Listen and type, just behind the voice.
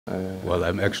Well,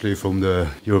 I'm actually from the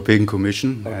European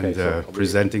Commission, okay, and so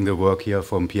presenting the work here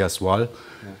from Pierre Soille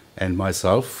and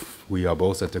myself. We are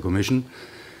both at the Commission,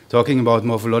 talking about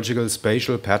morphological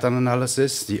spatial pattern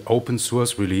analysis, the open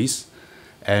source release.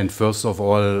 And first of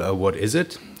all, what is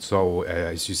it? So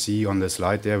as you see on the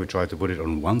slide there, we try to put it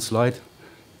on one slide.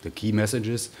 The key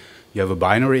messages. You have a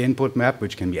binary input map,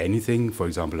 which can be anything, for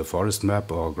example, a forest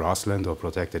map or grassland or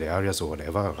protected areas or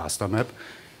whatever, a raster map,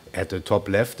 at the top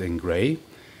left in gray,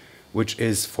 which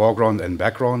is foreground and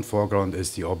background. Foreground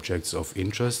is the objects of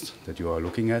interest that you are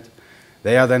looking at.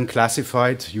 They are then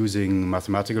classified using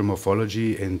mathematical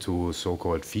morphology into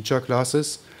so-called feature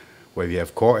classes, where we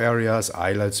have core areas,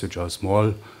 islets, which are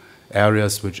small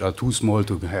areas which are too small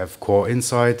to have core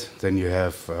inside. Then you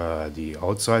have the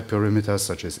outside perimeters,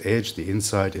 such as edge. The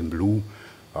inside in blue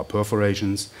are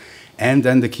perforations. And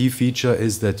then the key feature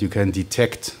is that you can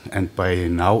detect, and by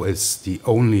now it's the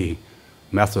only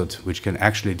method which can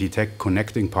actually detect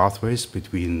connecting pathways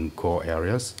between core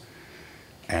areas.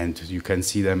 And you can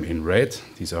see them in red.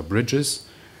 These are bridges.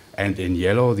 And in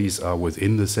yellow, these are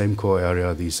within the same core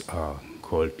area. These are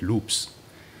called loops.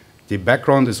 The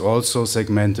background is also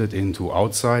segmented into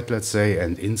outside, let's say,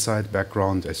 and inside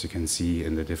background, as you can see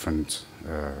in the different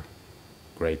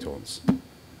gray tones.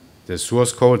 The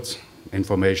source code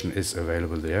information is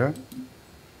available there.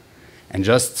 And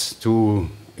just to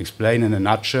explain in a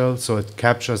nutshell, so it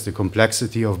captures the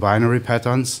complexity of binary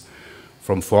patterns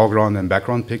from foreground and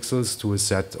background pixels to a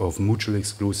set of mutually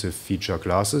exclusive feature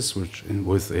classes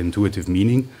with intuitive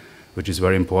meaning, which is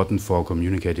very important for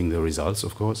communicating the results,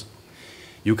 of course.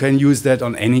 You can use that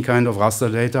on any kind of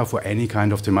raster data for any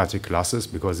kind of thematic classes,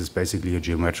 because it's basically a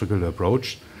geometrical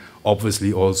approach.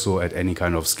 Obviously also at any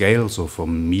kind of scale, so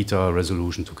from meter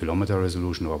resolution to kilometer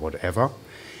resolution or whatever.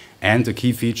 And the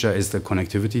key feature is the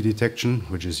connectivity detection,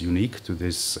 which is unique to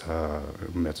this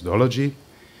methodology.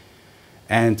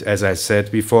 And as I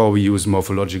said before, we use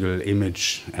morphological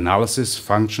image analysis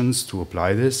functions to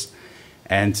apply this.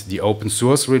 And the open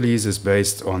source release is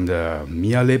based on the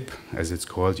MIALib, as it's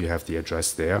called. You have the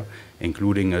address there,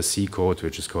 including a C code,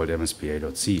 which is called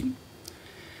mspa.c.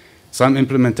 Some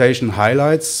implementation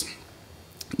highlights.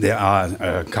 There are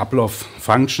a couple of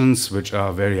functions which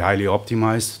are very highly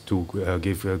optimized to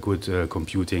give a good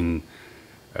computing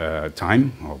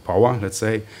time or power, let's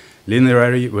say.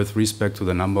 Linearity with respect to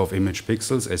the number of image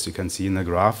pixels, as you can see in the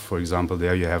graph. For example,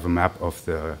 there you have a map of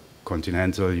the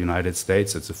continental United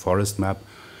States. It's a forest map,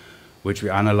 which we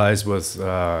analyze with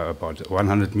about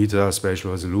 100 meter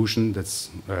spatial resolution. That's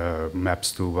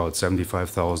maps to about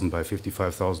 75,000 by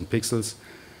 55,000 pixels.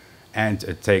 And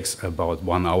it takes about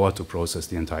 1 hour to process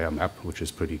the entire map, which is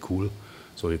pretty cool.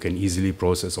 So you can easily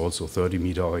process also 30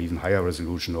 meter or even higher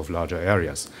resolution of larger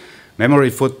areas.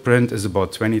 Memory footprint is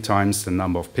about 20 times the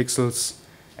number of pixels,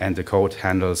 and the code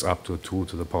handles up to 2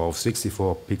 to the power of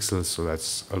 64 pixels, so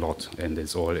that's a lot, and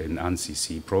it's all in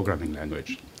ANSI programming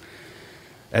language.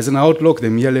 As an outlook, the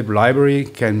MIALib library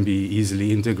can be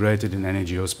easily integrated in any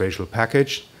geospatial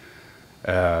package.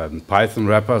 Python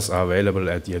wrappers are available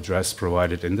at the address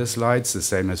provided in the slides, the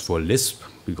same as for Lisp,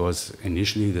 because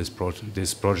initially this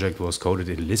project was coded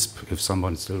in Lisp, if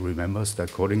someone still remembers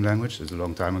that coding language. It's a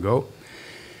long time ago.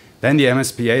 Then the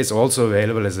MSPA is also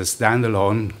available as a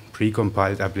standalone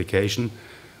pre-compiled application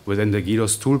within the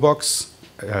Guido's toolbox,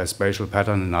 spatial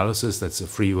pattern analysis. That's a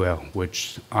freeware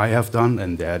which I have done,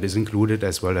 and that is included,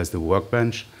 as well as the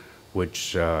workbench,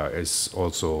 which is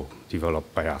also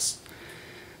developed by us.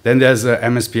 Then there's a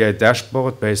MSPA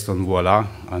dashboard based on Voila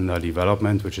under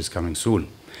development, which is coming soon.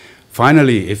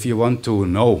 Finally, if you want to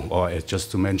know, or just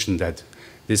to mention that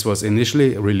this was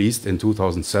initially released in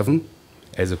 2007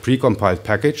 as a pre-compiled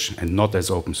package and not as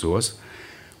open source.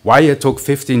 Why it took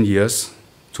 15 years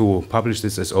to publish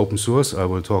this as open source, I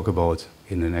will talk about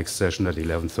in the next session at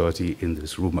 11:30 in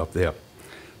this room up there.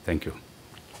 Thank you.